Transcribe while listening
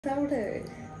சாப்பிட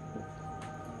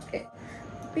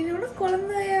பின்னோட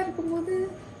குழந்தையா இருக்கும்போது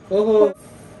ஓஹோ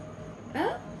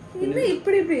என்ன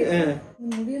இப்படி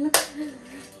முடியல.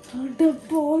 அட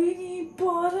போய் நீ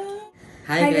பாரு.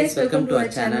 Hi guys, welcome to our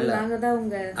channel. நாங்க தான்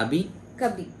உங்க அபி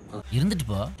கபி. இருந்துட்டு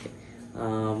போ.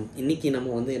 இன்னைக்கு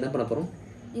நம்ம வந்து என்ன பண்ண போறோம்?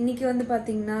 இன்னைக்கு வந்து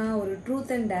பாத்தீங்கன்னா ஒரு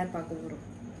ட்ரூத் அண்ட் டேர் பார்க்க போறோம்.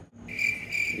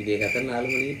 இதே கதை 4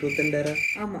 மணிக்கு ட்ரூத் அண்ட் டேரா?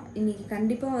 ஆமா, இன்னைக்கு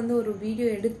கண்டிப்பா வந்து ஒரு வீடியோ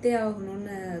எடுத்தே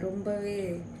ஆகணும்னு ரொம்பவே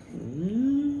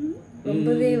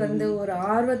வந்து ஒரு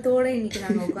ஆர்வத்தோட இன்னைக்கு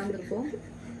நாங்க உட்கார்ந்துருக்கோம்.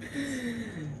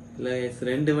 இல்ல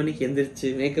 2 மணிக்கு எந்திரிச்சு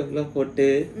மேக்கப்லாம் போட்டு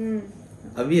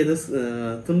அபி ஏதோ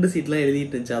துண்டு சீட்லாம்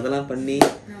எழுதிட்டு இருந்துச்சு, அதெல்லாம் பண்ணி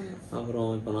அப்புறம்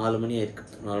இப்போ 4 மணி ஆயிருக்கு.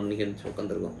 4 மணிக்கு எழுந்திரிச்சு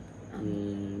உட்காந்துருக்கோம்.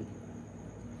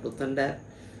 ட்ரூத் அண்ட் டேர்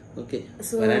ஓகே,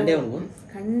 விளையாண்டே ஆகணும்.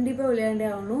 கண்டிப்பா விளையாண்டே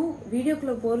ஆகணும்.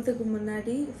 வீடியோக்குள்ள போறதுக்கு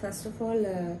முன்னாடி ஃபர்ஸ்ட் ஆஃப் ஆல்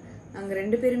நாங்க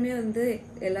 2 பேருமே வந்து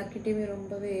எல்லார்கிட்டயுமே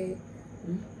ரொம்பவே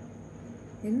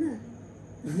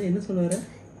என்ன சொல்லுவாரு?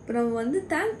 இப்ப நம்ம வந்து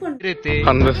தேங்க் பண்றோம்.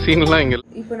 அந்த சீன்லாம் இங்க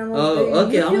இப்ப நம்ம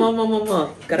ஓகே ஆமா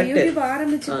கரெக்ட். யூடியூப்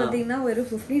ஆரம்பிச்சு பாத்தீங்கன்னா ஒரு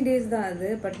 15 days தான் அது.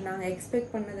 பட் நாங்க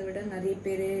எக்ஸ்பெக்ட் பண்ணதை விட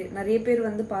நிறைய பேர்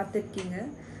வந்து பார்த்திருக்கீங்க.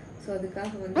 சோ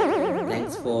அதுக்காக வந்து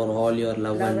thanks for all your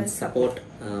love and support.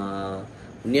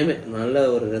 உண்மையாவே நல்ல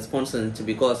ஒரு ரெஸ்பான்ஸ் இருந்துச்சு.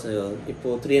 பிகாஸ் இப்போ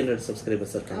 300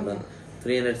 சப்ஸ்கிரைபர்ஸ் இருக்காங்க.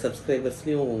 300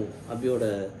 சப்ஸ்கிரைபர்ஸ்லயும் அபியோட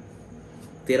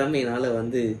திறமையினால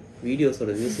வந்து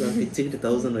வீடியோஸோட வியூஸ்லாம் பிச்சுக்கிட்டு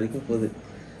 1000 வரைக்கும் போகுது.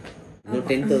 இன்னும்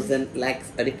 10,000 lakhs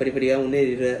படிப்படியா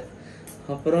முன்னேறிடுற.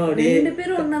 அப்புறம் அப்படியே 2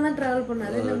 பேரும் ஒண்ணா தான் டிராவல்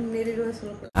பண்ணாரு. நம்ம முன்னேறிடுவோம்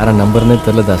சொல்லலாம். யார நம்பர்னே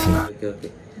தெரியல தாசனா. ஓகே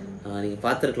நீங்க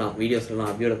பாத்துருக்கலாம்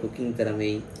வீடியோஸ்லாம் அபியோட குக்கிங்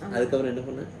திறமை. அதுக்கப்புறம் என்ன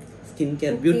பண்ண ஸ்கின்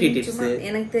கேர் பியூட்டி டிப்ஸ்,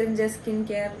 எனக்கு தெரிஞ்ச ஸ்கின்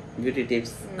கேர் பியூட்டி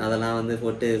டிப்ஸ் அதெல்லாம் வந்து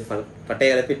போட்டு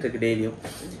பட்டைய இழப்பிட்டு இருக்கு டெய்லியும்.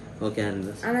 ஓகே,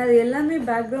 ஆனா அது எல்லாமே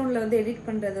பேக்ரவுண்ட்ல வந்து எடிட்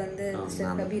பண்றது வந்து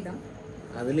மிஸ்டர் கபி தான்.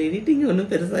 அதுல எடிட்டிங்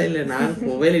ஒன்றும் பெருசா இல்லை, நான்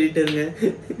mobile எடிட்டருங்க.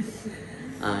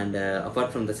 And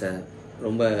apart from this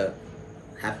ரொம்ப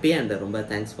ஹாப்பி அண்ட் ரொம்ப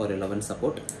thanks for your love and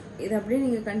support. இது அப்படியே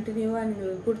நீங்க கண்டினியூவா நீங்க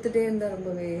கொடுத்துட்டே இருந்தா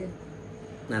ரொம்பவே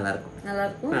நல்லா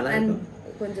இருக்கும்.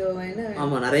 கொஞ்சம்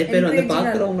ஆமா, நிறைய பேர் வந்து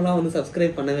பாக்குறவங்கலாம் வந்து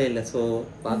சப்ஸ்கிரைப் பண்ணவே இல்லை. ஸோ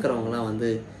பாக்குறவங்கலாம் வந்து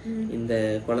இந்த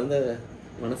குழந்தை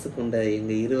மனசு கொண்ட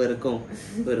எங்க இருவருக்கும்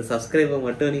ஒரு சப்ஸ்கிரைபர்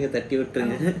மட்டும் நீங்க தட்டி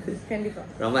விட்டுருங்க. கண்டிப்பா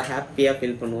ரொம்ப ஹாப்பியா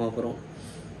ஃபீல் பண்ணுவோம். அப்புறம்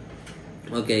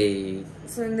ஓகே,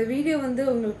 ஸோ இந்த வீடியோ வந்து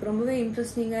உங்களுக்கு ரொம்பவே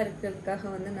இன்ட்ரெஸ்டிங்கா இருக்கிறதுக்காக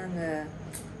வந்து நாங்க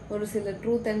ஒரு சில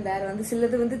ட்ரூத் அண்ட் டேர் வந்து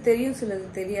சிலது வந்து தெரியும், சிலது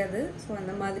தெரியாது. ஸோ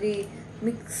அந்த மாதிரி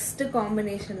மிக்ஸ்டு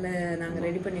காம்பினேஷன்ல நாங்க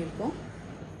ரெடி பண்ணியிருக்கோம்.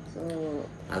 ஸோ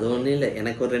அது ஒன்றும் இல்லை,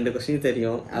 எனக்கு ஒரு 2 கொஸ்டின்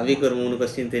தெரியும், அபிக்கு ஒரு 3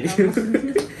 கொஸ்டின் தெரியும்.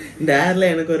 டேர்ல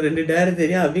எனக்கு ஒரு 2 டேர்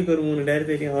தெரியும், அபிக்கு ஒரு 3 டேர்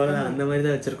தெரியும். அவ்வளோதான், அந்த மாதிரி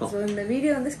தான் வச்சிருக்கோம். ஸோ இந்த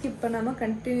வீடியோ வந்து ஸ்கிப் பண்ணாம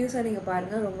கண்டினியூஸா நீங்க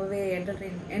பாருங்க, ரொம்பவே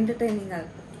என்டர்டெய்னிங்கா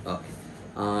இருக்கும். ஓகே,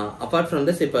 அப்பார்ட் ஃப்ரம்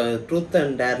திஸ் இப்போ ட்ரூத்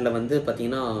அண்ட் டேர்ல வந்து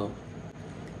பார்த்தீங்கன்னா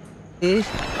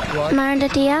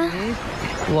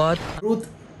ட்ரூத்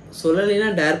சொல்லலைன்னா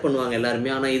டேர் பண்ணுவாங்க எல்லாருமே.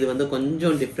 ஆனால் இது வந்து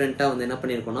கொஞ்சம் டிஃப்ரெண்ட்டாக வந்து என்ன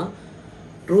பண்ணியிருக்கோம்னா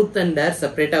ட்ரூத் அண்ட் டேர்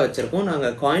செப்பரேட்டாக வச்சிருக்கோம்.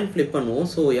 நாங்கள் காயின் ஃபிளிப் பண்ணுவோம்.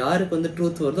 ஸோ யாருக்கு வந்து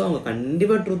ட்ரூத் வருதோ அவங்க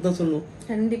கண்டிப்பாக ட்ரூத் தான் சொல்லணும்.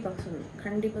 கண்டிப்பாக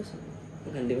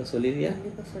சொல்லிடுவியா?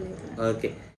 கண்டிப்பாக சொல்லிடுறேன். ஓகே,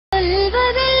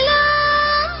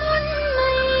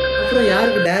 அப்புறம்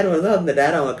யாருக்கு டேர் வருதோ அந்த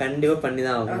டேர் அவங்க கண்டிப்பா பண்ணி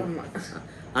தான் ஆகணும்.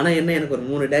 ஆனா என்ன, எனக்கு ஒரு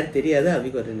 3 டேர் தெரியாது,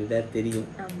 அபிக்கு ஒரு 2 டேர் தெரியும்.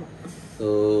 ஸோ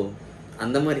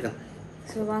அந்த மாதிரி தான்.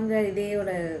 ஸோ வாங்க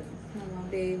இதேயோட நம்ம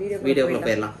அப்படியே வீடியோக்குள்ள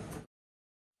போயிடலாம்.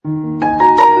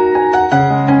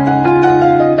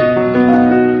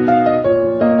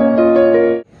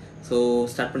 ஸோ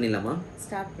ஸ்டார்ட் பண்ணிடலாமா?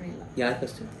 யார்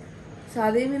ஃபர்ஸ்ட்? ஸோ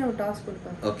அதையுமே நம்ம டாஸ்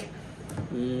கொடுப்போம். ஓகே,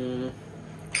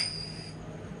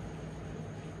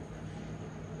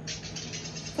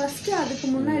 ஃபர்ஸ்ட் அதுக்கு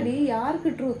முன்னாடி யாருக்கு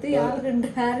ட்ரூத் யாருக்கு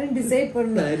டேர் டிசைட்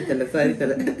பண்ணனும். சாரி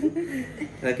தல.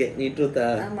 ஓகே, நீ ட்ரூத்தா?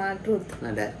 ஆமா, ட்ரூத்.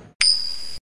 நான் டேர்.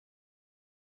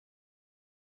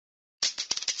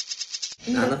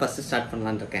 நான் தான் ஃபர்ஸ்ட் ஸ்டார்ட்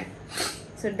பண்ணலாம்னு இருக்கேன்.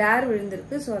 சோ டேர்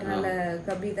விழுந்திருக்கு. சோ அதனால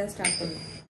கபி தான் ஸ்டார்ட் பண்ணும்.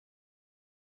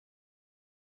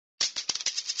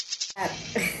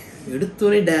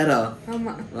 எடுத்தோனே டேரா?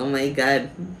 ஆமா. Oh my God.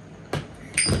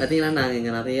 பாத்தீங்கன்னா நாங்க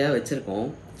இங்க நிறைய வச்சிருக்கோம்.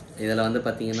 இதுல வந்து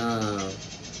பாத்தீங்கன்னா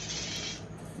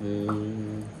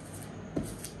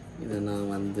இதை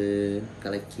நான் வந்து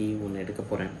கலக்கி ஒன்று எடுக்க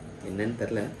போகிறேன். என்னன்னு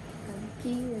தெரில.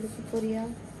 கலக்கி எடுக்க போறியா?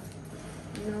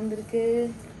 என்ன வந்திருக்கு?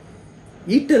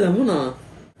 ஈட்டலாமும் நான்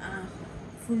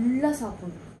ஃபுல்லாக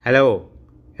சாப்பிடணும். ஹலோ,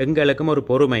 எங்களுக்கும் ஒரு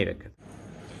பொறுமை இருக்கு.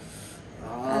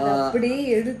 அப்படியே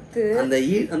எடுத்து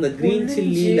அந்த கிரீன்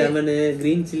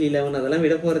சில்லி லெமன் அதெல்லாம்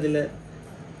விட போறதில்ல.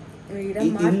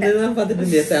 இதுதான் பார்த்துட்டு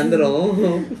இருந்தேன் சாயந்தரம்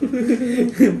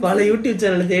பல யூடியூப்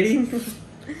சேனல் தேடி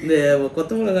இந்த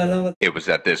கொத்த மிளகாலாம். It was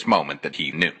at this moment that he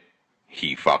knew he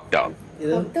fucked up.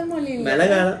 கொத்தமல்லி இல்ல.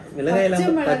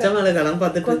 மிளகாயெல்லாம் பச்சை மிளகாயெல்லாம்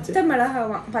பார்த்துட்டு இருந்துச்சு. கொத்த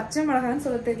மிளகாவாம். பச்சை மிளகான்னு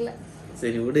சொல்ல தெரியல.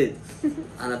 சரி விடு.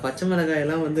 அந்த பச்சை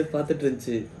மிளகாயெல்லாம் வந்து பார்த்துட்டு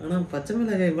இருந்துச்சு. ஆனா பச்சை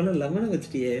மிளகாய் போல லெமனை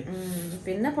வச்சிட்டியே. இப்ப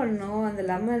என்ன பண்ணணும் அந்த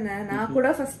லெமனை? நான் கூட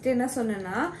ஃபர்ஸ்ட் என்ன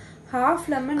சொன்னேன்னா ஹாஃப்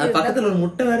லெமன். அது பக்கத்துல ஒரு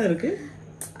முட்டை வேற இருக்கு.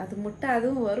 அது முட்டை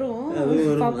அதுவும் வரும்.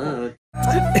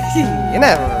 என்ன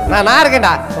நான்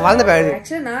இருக்கேன்டா வாழ்ந்த பேரு.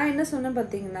 ஆக்சுவலா நான் என்ன சொன்னேன்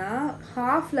பாத்தீங்கன்னா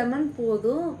ஹாஃப் லெமன்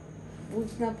போதும்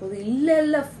ஊத்துனா போதும்.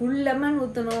 இல்ல ஃபுல் லெமன்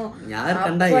ஊத்தணும். யார்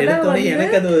கண்டா எடுத்தோனே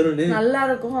எனக்கு அது வரும்னு நல்லா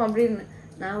இருக்கும் அப்படின்னு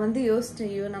நான் வந்து யோசிச்சேன்.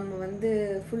 ஐயோ நம்ம வந்து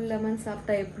ஃபுல் லெமன்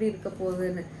சாப்பிட்டா எப்படி இருக்க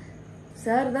போகுதுன்னு.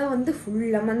 சார் தான் வந்து ஃபுல்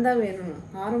லெமன் தான் வேணும்.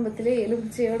 ஆரம்பத்திலே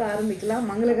எலுமிச்சையோட ஆரம்பிக்கலாம்.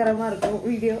 மங்களகரமா இருக்கும்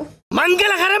வீடியோ.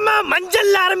 மங்களகரமா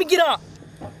மஞ்சள்ல ஆரம்பிக்கிறோம்.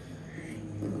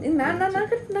 நான்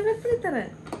கட் பண்ணி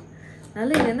தரேன்.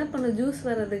 நல்லா என்ன பண்ண ஜூஸ்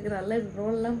வர்றதுக்கு நல்லா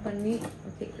ரோல் எல்லாம் பண்ணி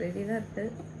ஓகே ரெடி தான் இருக்கு.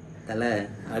 தலை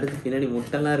அடுத்து பின்னாடி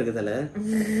முட்டைலாம் இருக்கு தலை.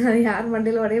 யார்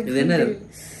மண்டையில உடைய என்ன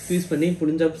யூஸ் பண்ணி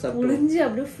புளிஞ்சா சாப்பிட்டு புளிஞ்சு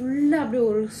அப்படியே ஃபுல்லா அப்படியே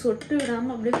ஒரு சொட்டு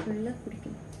விடாம அப்படியே ஃபுல்லா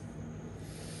குடிக்கணும்.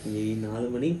 நீ 4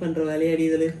 மணிக்கு பண்ற வேலையாடி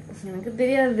இதுல எனக்கு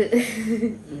தெரியாது.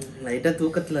 லைட்டா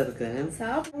தூக்கத்துல இருக்கேன்.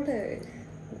 சாப்பிட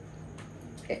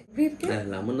எப்படி இருக்கு?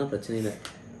 லெமன்னா பிரச்சனை இல்லை.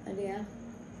 அப்படியா?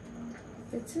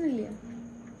 பிரச்சனை இல்லையா?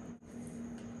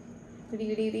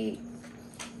 குடி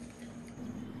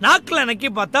நாக்குல நக்கி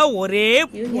பார்த்தா ஒரே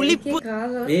புளிப்பு.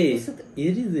 ஏய்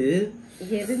எரியுது.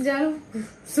 எரிஞ்சாலும்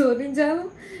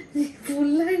சொரிஞ்சாலும்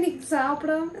ஃபுல்லா இன்னைக்கு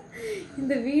சாப்பிடாம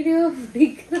இந்த வீடியோ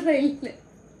முடிக்கிறதா இல்லை.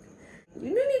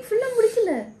 இன்னும் நீ ஃபுல்லா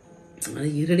முடிக்கல.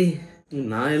 இருடி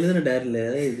நான் எழுதுன டைரியில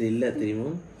இது இல்ல தெரியுமா?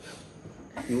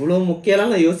 இவ்வளவு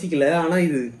முக்கியம்லாம் நான் யோசிக்கல. ஆனா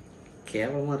இது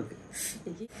கேவலமா இருக்கு.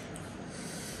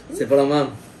 சரி போலாமா?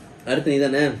 அடுத்து நீ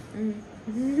தானே.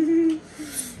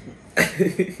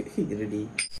 இருடி.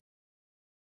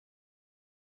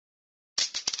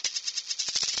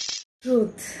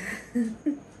 ட்ரூத்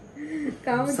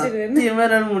காமிச்சிருவேன். சத்தியமா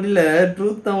என்னால முடியல.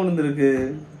 ட்ரூத் தான் விழுந்திருக்கு.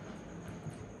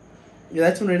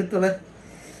 ஏதாச்சும் ஒன்று எடுத்தல.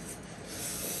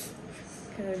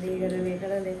 கடவுளே கடவுளே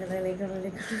கடவுளே கடவுளே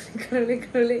கடவுளே கடவுளே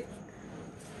கடவுளே.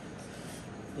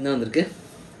 என்ன வந்திருக்கு?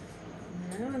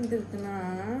 என்ன வந்திருக்குன்னா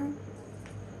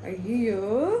ஐயோ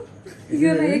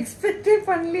இதை நான் எக்ஸ்பெக்டே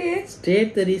பண்ணலையே.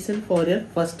 State the reason for your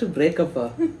first breakup.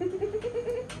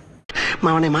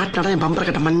 அவனை மாட்டாடா என் பம்பர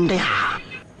கட்ட மண்டையா.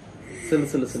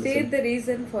 சொல்லு. State the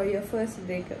reason for your first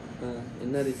breakup.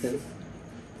 என்ன reason?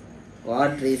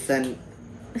 What reason?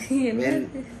 When?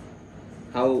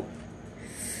 How?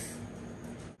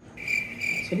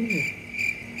 சொல்லுங்க.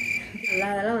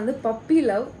 அதெல்லாம் வந்து பப்பி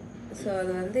லவ். ஸோ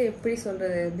அது வந்து எப்படி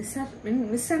சொல்றது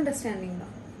மிஸ் அண்டர்ஸ்டாண்டிங்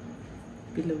தான்.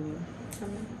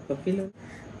 பப்பி லவ்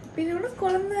பின்னோட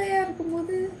குழந்தையா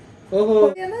இருக்கும்போது ஓஹோ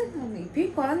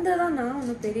இப்பயும் குழந்தை தான். நான்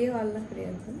ஒன்றும் பெரிய வாழ்லாம்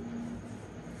கிடையாது.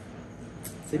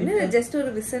 ஜஸ்ட் ஒரு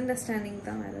மிஸ் அண்டர்ஸ்டாண்டிங்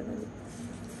தான். வேற ஏதாவது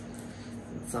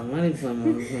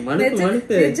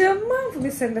நிஜமா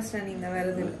மிஸ் அண்டர்ஸ்டாண்டிங் தான். வேற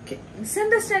எதுவும் மிஸ்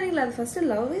அண்டர்ஸ்டாண்டிங்ல அது ஃபர்ஸ்ட்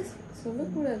லவ்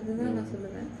சொல்லக்கூடாதுதான் நான்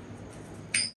சொல்லுவேன்.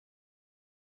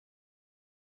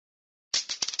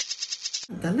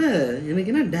 தல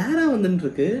எனக்கு என்ன டேரா வந்துட்டு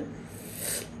இருக்கு.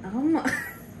 ஆமா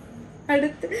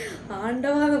அடுத்து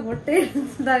ஆண்டவா அதை மொட்டை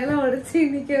எடுத்தாங்கலாம் உடச்சு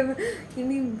இன்னைக்கு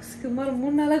இனி சுமார்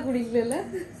 3 நாளா குடிக்கல.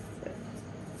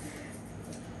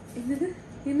 என்னது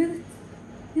என்னது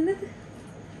என்னது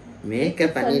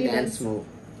மேக்கப் பண்ணி டான்ஸ் மூவ்.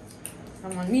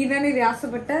 ஆமா நீ தானே இது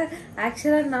ஆசைப்பட்ட.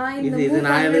 ஆக்சுவலா நான்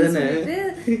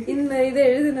இந்த இதை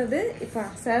எழுதுனது இப்ப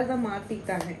சார் தான்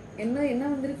மாட்டிட்டாங்க. என்ன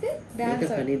வந்திருக்கு?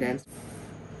 டான்ஸ் பண்ணி டான்ஸ்.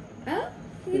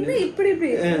 என்ன இப்படி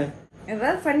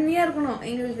ஏதாவது ஃபன்னியா இருக்கணும்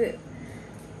எங்களுக்கு.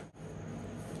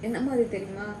 என்ன மாதிரி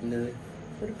தெரியுமா?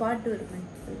 ஒரு பாட்டு வருமே.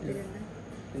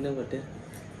 என்ன பாட்டு?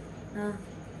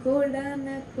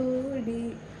 கோடான கோடி.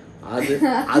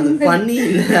 அது பண்ணி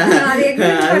இல்ல,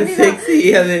 அது செக்ஸி.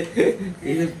 அது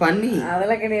இது பண்ணி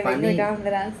அதெல்லாம் கிடையாது. அந்த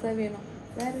டான்ஸ் தான் வேணும்.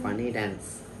 பண்ணி டான்ஸ்.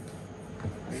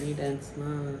 பண்ணி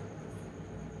டான்ஸ்னா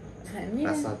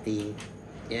ரசாத்தி.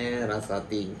 ஏன்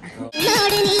ரசாத்தி?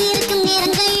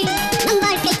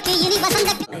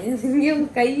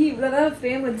 கை இவ்வளவுதான்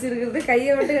ஃப்ரேம் வச்சிருக்கிறது.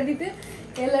 கையை விட்டு கட்டிட்டு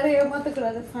எல்லாரும்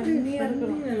ஏமாத்தக்கூடாது. ஃபன்னியா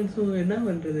இருக்கணும். என்ன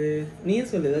பண்றது? நீயே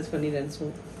சொல்லு ஏதாச்சும் பண்ணி டான்ஸ்.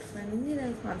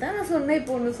 அதான் நான் சொன்னேன்.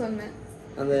 இப்போ ஒண்ணு சொன்னேன்.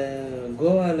 அந்த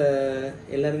கோவால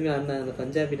எல்லாருமே ஆடின அந்த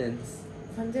பஞ்சாபி டான்ஸ்.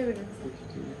 பஞ்சாபி டான்ஸ்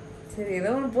சரி ஏதோ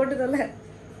ஒண்ணு போட்டு தொல்ல.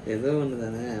 ஏதோ ஒண்ணு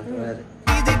தானே. அப்புறம் வேற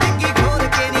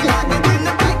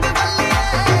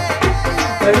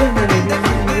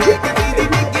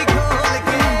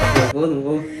போதும்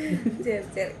போ. சரி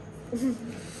சரி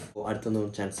அடுத்து வந்து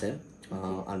ஒரு சான்ஸ்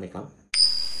ஆரம்பிக்கலாம்.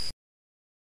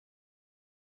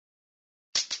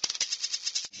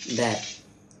 டேர்.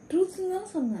 ட்ரூத் தான்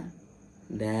சொன்னேன்.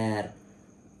 Dare.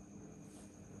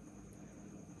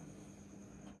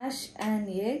 Smash an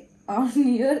egg on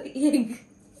your egg.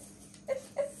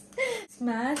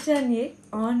 Smash an egg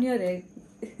on your egg.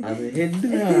 அது ஹெட்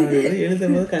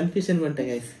எழுதும்போது கன்ஃபியூஷன் பண்ணிட்டேன்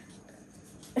கைஸ்.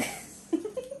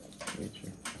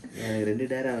 எனக்கு 2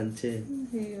 டேரா வந்துச்சு.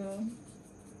 ஐயோ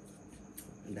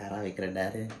டேரா வைக்கிற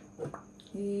டேரு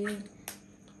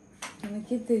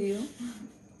எனக்கே தெரியும்.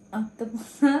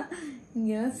 அத்தப்பா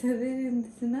இங்கெல்லாம் செதறி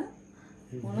இருந்துச்சுன்னா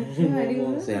உனக்கும் அடி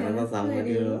விழும், எனக்கும் சாம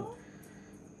அடி விழும்.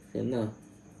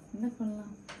 என்ன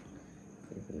பண்ணலாம்?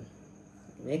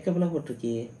 மேக்கப்லாம்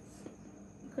போட்டிருக்கியே,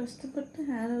 கஷ்டப்பட்டு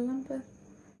ஹேர் எல்லாம் பார்,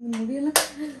 முடியெல்லாம்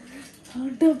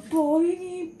அட போய்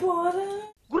நீ பாரு.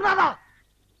 குருநாதா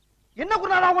என்ன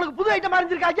குருநாதா உங்களுக்கு புது ஐட்டம்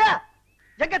அறிஞ்சிருக்காங்க?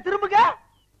 எங்க திரும்புங்க.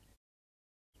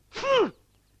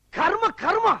 கர்ம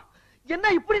கர்மா என்ன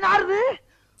இப்படி நாறுது?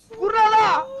 குருநாதா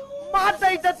மாட்டு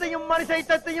ஐட்டத்தையும் மனுஷ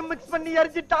ஐட்டத்தையும் மிக்ஸ் பண்ணி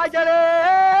எரிஞ்சிட்டாங்களே.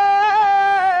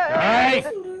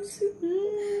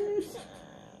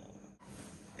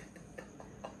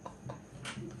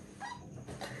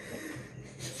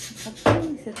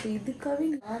 இதுக்காகவே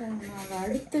நான்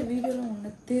அடுத்த வீடியோல உன்னை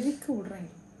தெரிக்க விடுறேன்.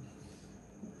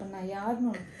 இப்ப நான் யாருன்னு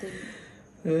உனக்கு தெரியும்.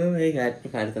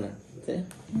 அடுத்த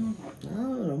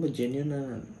ரொம்ப ஜென்யூனா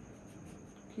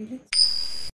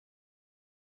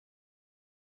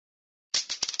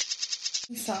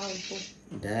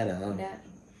டேரா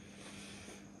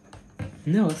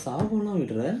என்ன சாபம்லாம்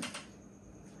விடுற?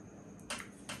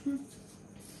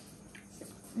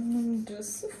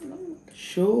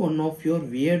 Show one of your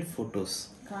weird photos.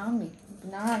 காமி.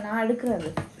 நான் எடுக்கிறது,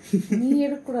 நீ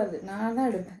எடுக்கக்கூடாது, நான் தான்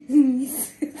எடுப்பேன்.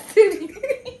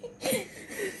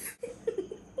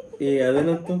 ஏய்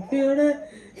அதன தொப்பியோட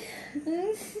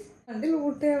வண்டியில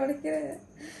முட்டையை உடைக்கிற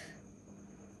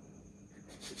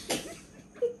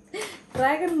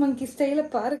டிராகன் மங்கி ஸ்டைல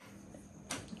பாரு.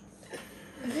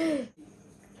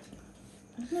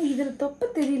 இதுல தொப்ப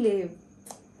தெரியலே.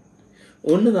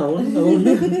 ஒண்ணுதான் முடிஞ்சு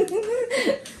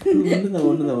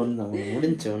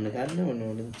ஒண்ணு காரணம் ஒண்ணு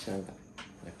முடிஞ்சு.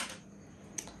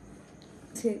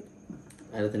 சரி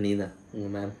அடுத்து நீதான் உங்க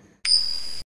மேம்.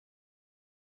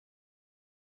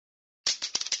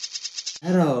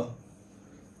 யாரோ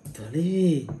தலைவி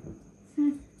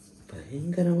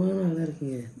பயங்கரமான ஆளா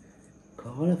இருக்கீங்க.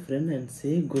 கால் a friend and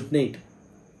say good night.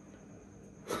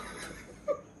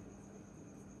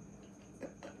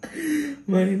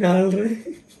 மணி 4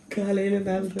 காலையில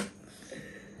 4.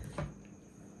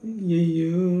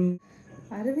 ஐயோ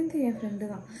அரவிந்த் என் ஃப்ரெண்டு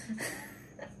தான்.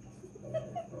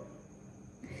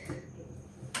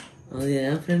 அது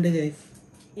என் ஃப்ரெண்டு கைஸ்.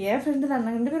 என் ஃப்ரெண்டு தான்.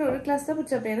 நாங்கள் 2 பேரும் ஒரு கிளாஸ் தான்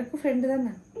படிச்சோம். அப்போ எனக்கும் ஃப்ரெண்டு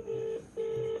தானே.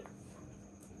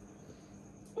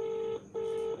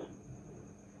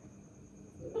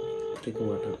 இருக்க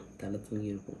மாட்டான், தலை தூங்கி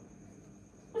இருக்கும்.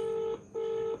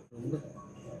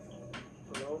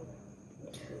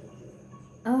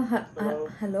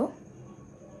 ஹலோ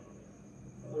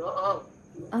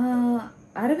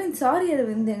அரவிந்த், சாரி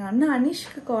அரவிந்த், எங்கள் அண்ணா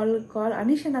அனீஷ்க்கு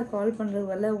அனீஷை நான் கால் பண்ணுறது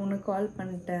வரல, உனக்கு கால்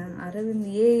பண்ணிட்டேன். அரவிந்த்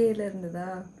ஏஏல இருந்ததா?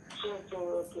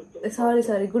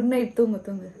 சாரி குட் நைட்,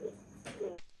 தூங்கு.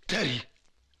 சரி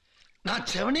நான்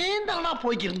செவனே தானா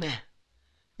போய்க்கிருந்தேன்.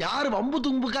 யாரு வம்பு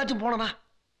தும்புக்காச்சும் போனனா?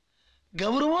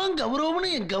 கௌரவம்னு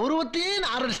என் கௌரவத்தையே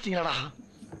ஆரம்பிச்சிட்டீங்களா?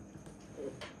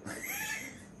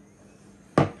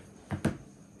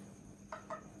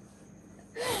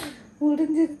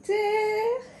 முடிஞ்சிருச்சு.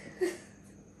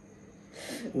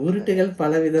 உருட்டுகள்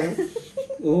பலவிதம்,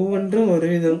 ஒவ்வொன்றும் ஒரு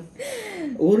விதம்.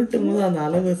 உருட்டும் போது அந்த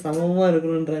அளவு சமமா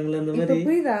இருக்கணும்ன்றாங்களே, அந்த மாதிரி.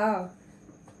 புரியுதா?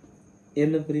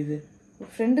 என்ன புரியுது?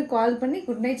 ஃப்ரெண்டு கால் பண்ணி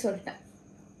குட் நைட் சொல்லிட்டேன்.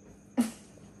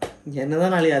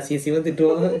 என்னதான் நாளைக்கு அசிங்கமா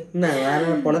திட்டுவாங்க. நான்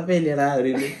வேற பொழப்பே இல்லையடா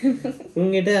அப்படின்னு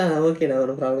உங்ககிட்ட. ஓகேடா,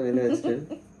 ஒரு ப்ராப்ளம் என்ன வச்சுட்டு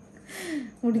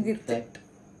முடிஞ்சிருச்சு.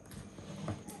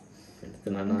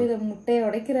 முட்டையை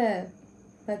உடைக்கிற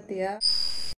பாத்தியா?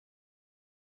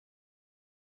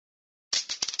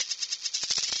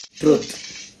 ட்ரூத்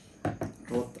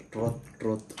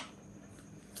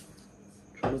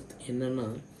என்னன்னா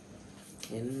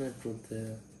என்ன truth?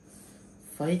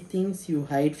 5 things you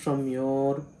hide from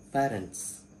your parents.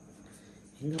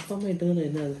 எங்க அப்பா அம்மா கிட்ட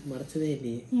என்ன மறைச்சதே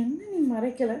இல்லையே. என்ன நீ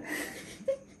மறைக்கல?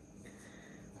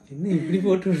 என்ன இப்படி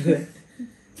போட்டு விடுற?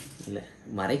 இல்ல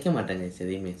மறைக்க மாட்டேங்க,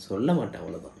 எதையுமே சொல்ல மாட்டேன்,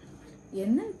 அவ்வளவுதான்.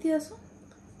 என்ன வித்தியாசம்?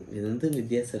 இது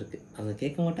வித்தியாசம் இருக்கு. அதை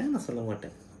கேட்க மாட்டாங்க, நான் சொல்ல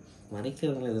மாட்டேன்.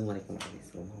 மறைக்கிறதுனால எதுவும் மறைக்க மாட்டேங்க.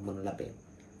 ரொம்ப நல்லா பையன்.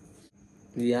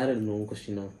 இது யார் எழுதணும்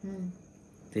கொஸ்டினா?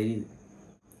 தெரியுது.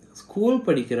 ஸ்கூல்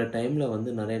படிக்கிற டைமில் வந்து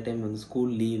நிறைய டைம் வந்து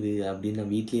ஸ்கூல் லீவு அப்படின்னு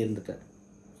நான் வீட்லேயே இருந்துப்பேன்.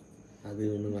 அது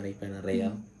ஒன்று மறைப்பேன் நிறையா.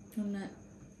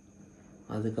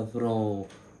 அதுக்கப்புறம்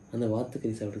அந்த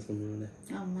வாத்துக்கறி சாப்பிட்டு சொன்னோம்ல,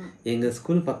 எங்கள்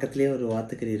ஸ்கூல் பக்கத்துலேயே ஒரு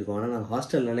வாத்துக்கறி இருக்கும். ஆனால் நாங்கள்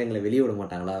ஹாஸ்டல்னால எங்களை வெளியே விட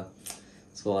மாட்டாங்களா.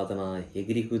 ஸோ அதை நான்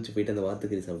எகிரி கூச்சி போயிட்டு அந்த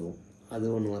வாத்துக்கறி சாப்பிடுவோம். அது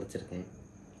ஒன்று மறைச்சிருக்கேன்.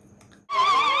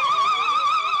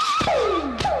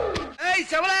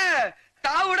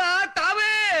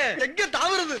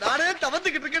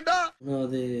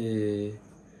 அது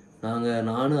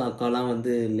நானும் அக்காலாம்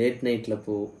வந்து லேட் நைட்டில்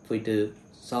போயிட்டு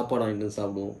சாப்பாடு வாங்கிட்டு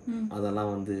சாப்பிடுவோம்.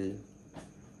 அதெல்லாம் வந்து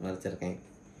மறைச்சிருக்கேன்.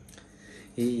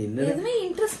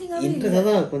 இன்ட்ரெஸ்டாக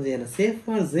தான் கொஞ்சம் எனக்கு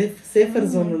சேஃபர்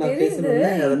ஜோன் நான் பேசணும்ல.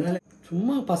 அதனால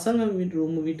சும்மா பசங்க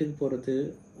வீட்டுக்கு போகிறது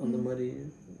அந்த மாதிரி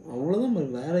அவ்வளோதான்.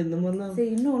 வேற இந்த மாதிரிலாம்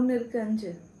இன்னும் ஒன்று இருக்கு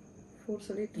 5 4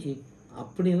 சொல்லிட்டு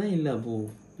அப்படிலாம் இல்லை. அப்போ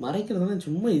மறைக்கிறதுனா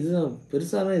சும்மா இதுதான்,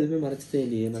 பெருசாலாம் எதுவுமே மறைச்சதே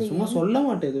இல்லையே. நான் சும்மா சொல்ல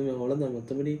மாட்டேன் எதுவுமே, அவ்வளோதான்.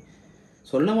 மற்றபடி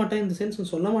சொல்ல மாட்டேன் இந்த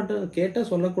சென்ஸ் சொல்ல மாட்டேன். கேட்டால்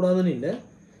சொல்லக்கூடாதுன்னு இல்லை,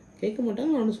 கேட்க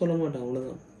மாட்டேன் நானும் சொல்ல மாட்டேன்,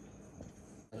 அவ்வளோதான்.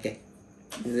 ஓகே,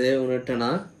 இதே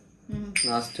ஒன்றுட்டேனா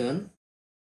லாஸ்ட் ஒன்.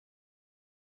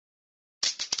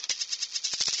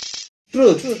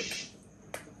 ட்ரூத்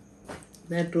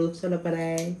நான் ட்ரூத் சொல்ல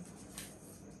போகிறேன்.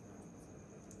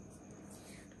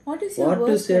 What is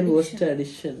your worst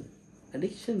addiction?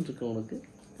 Addiction இருக்கு உனக்கு?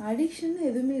 Addiction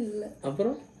எதுவுமே இல்லை.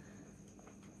 அப்புறம்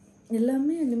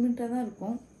எல்லாமே லிமிட்டாக தான்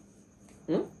இருக்கும்.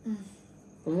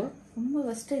 ஆமா, ரொம்ப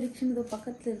worst addiction இதோ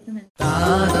பக்கத்தில் இருக்குன்னு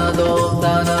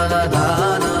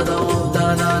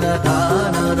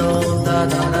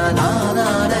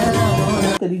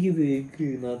தெரியுது. எக்கு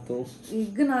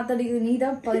நாத்தடிக்குது. நீ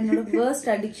தான் என்னோட worst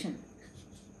addiction.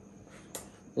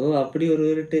 ஓ, அப்படி ஒரு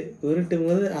உருட்டும்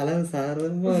போது அளவு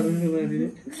சாரமா இருந்து.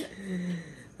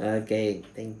 Okay,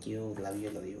 thank you, love you.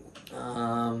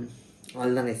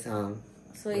 அவ்வளோதான் கைஸ்.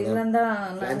 ஸோ இதெல்லாம் தான்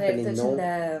நாங்கள் எடுத்து வச்சிருந்த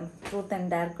truth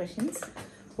and dare questions.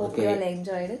 Hope you all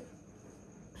enjoyed.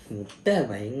 முட்டை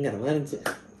பயங்கரமா இருந்துச்சு.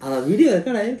 ஆனால் வீடியோ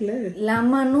ரெக்கார்ட் ஆயிருக்குல்ல?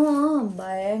 லெமனும்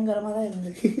பயங்கரமாக தான்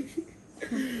இருந்துச்சு.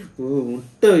 ஓ,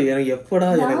 முட்டை எனக்கு எப்படா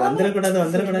எனக்கு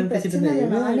வந்துடக்கூடாதுன்னு பேசிட்டு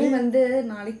இருந்தேன். நானே வந்து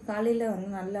நாளைக்கு காலையில வந்து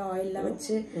நல்ல ஆயில்லாம்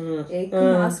வச்சு எக்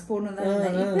மாஸ்க்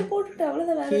போடணும் போட்டுட்டு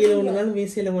அவ்வளவுதான். கீழே ஒண்ணுதான்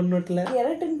மீசையில ஒன்னோட்டல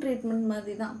கெரட்டின் ட்ரீட்மெண்ட்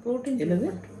மாதிரி தான்.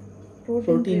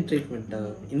 புரோட்டீன் ட்ரீட்மெண்ட்டா?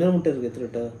 இன்னொரு முட்டை இருக்கு,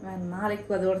 எத்தனை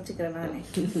நாளைக்கு அதை உடச்சிக்கிறேன் நானே.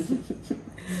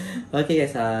 Okay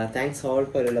guys, thanks all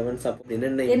for your love and support.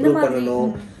 என்னென்ன இம்ப்ரூவ் பண்ணணும்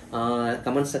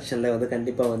கமெண்ட் செக்ஷன்ல வந்து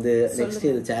கண்டிப்பா வந்து நெக்ஸ்ட்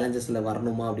இது சேலஞ்சஸ்ல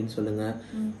வரணுமா அப்படின்னு சொல்லுங்க.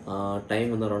 டைம்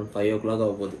வந்து அரௌண்ட் 5 o'clock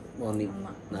ஆக போகுது மார்னிங்.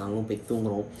 நாங்களும் போய்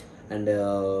தூங்குறோம். And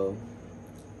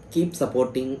keep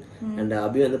supporting. அண்ட்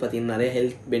அபி வந்து பார்த்தீங்கன்னா நிறைய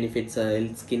health benefits,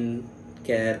 health skin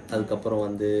care, அதுக்கப்புறம்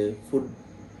வந்து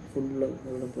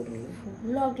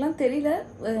ஃபுட்லாக்லாம் தெரியல,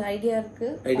 ஐடியா இருக்கு.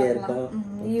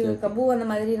 கபு அந்த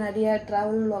மாதிரி நிறைய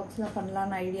டிராவல் vlogsலாம்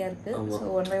பண்ணலாம்னு ஐடியா இருக்கு. ஸோ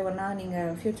ஒன் பை ஒன்னா நீங்க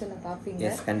ஃபியூச்சர்ல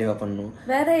பாப்பீங்க. கண்டிப்பா பண்ணணும்.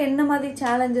 வேற என்ன மாதிரி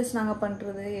சேலஞ்சஸ் நாங்க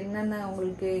பண்றது, என்னென்ன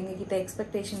உங்களுக்கு எங்ககிட்ட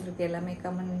எக்ஸ்பெக்டேஷன் இருக்கு, எல்லாமே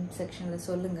கமெண்ட் செக்ஷன்ல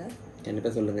சொல்லுங்க.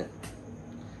 கண்டிப்பா சொல்லுங்க,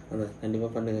 கண்டிப்பா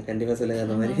பண்ணுங்க, கண்டிப்பா சொல்லுங்க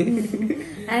அந்த மாதிரி.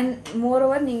 அண்ட் மோர்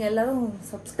ஓவர் நீங்க எல்லாரும்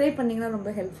சப்ஸ்கிரைப் பண்ணீங்கன்னா ரொம்ப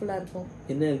ஹெல்ப்ஃபுல்லா இருக்கும்.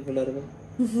 என்ன ஹெல்ப்ஃபுல்லா இருக்கும்?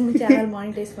 சேனல்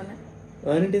மானிடைஸ் பண்ண.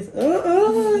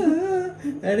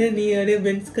 அடே நீ அடே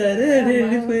பென்ஸ்காரு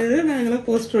நாங்களாம்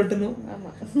போஸ்ட் ஓட்டணும்.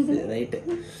 ரைட்டு,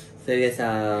 சரி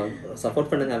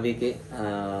சப்போர்ட் பண்ணுங்க அபிக்கு.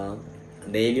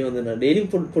 டெய்லியும் வந்து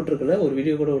டெய்லியும் போட்டிருக்கல, ஒரு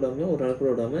வீடியோ கூட விடாம, ஒரு நாள் கூட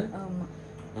விடாம.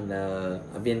 அந்த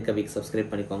ABI and KABI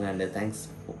சப்ஸ்கிரைப் பண்ணிக்கோங்க. And thanks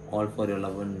all for your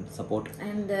love and support.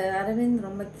 And Aravind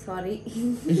ரொம்ப சாரி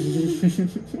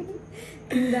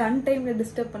இந்த அன்டைம்ல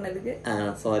டிஸ்டர்ப் பண்ணதுக்கு.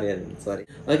 Sorry Aravind, sorry.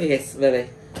 Okay guys, by by.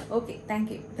 Okay,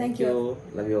 thank you.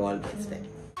 Love you all.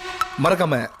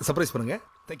 மறக்காம சர்ப்ரைஸ் பண்ணுங்க.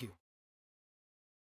 தேங்க்யூ.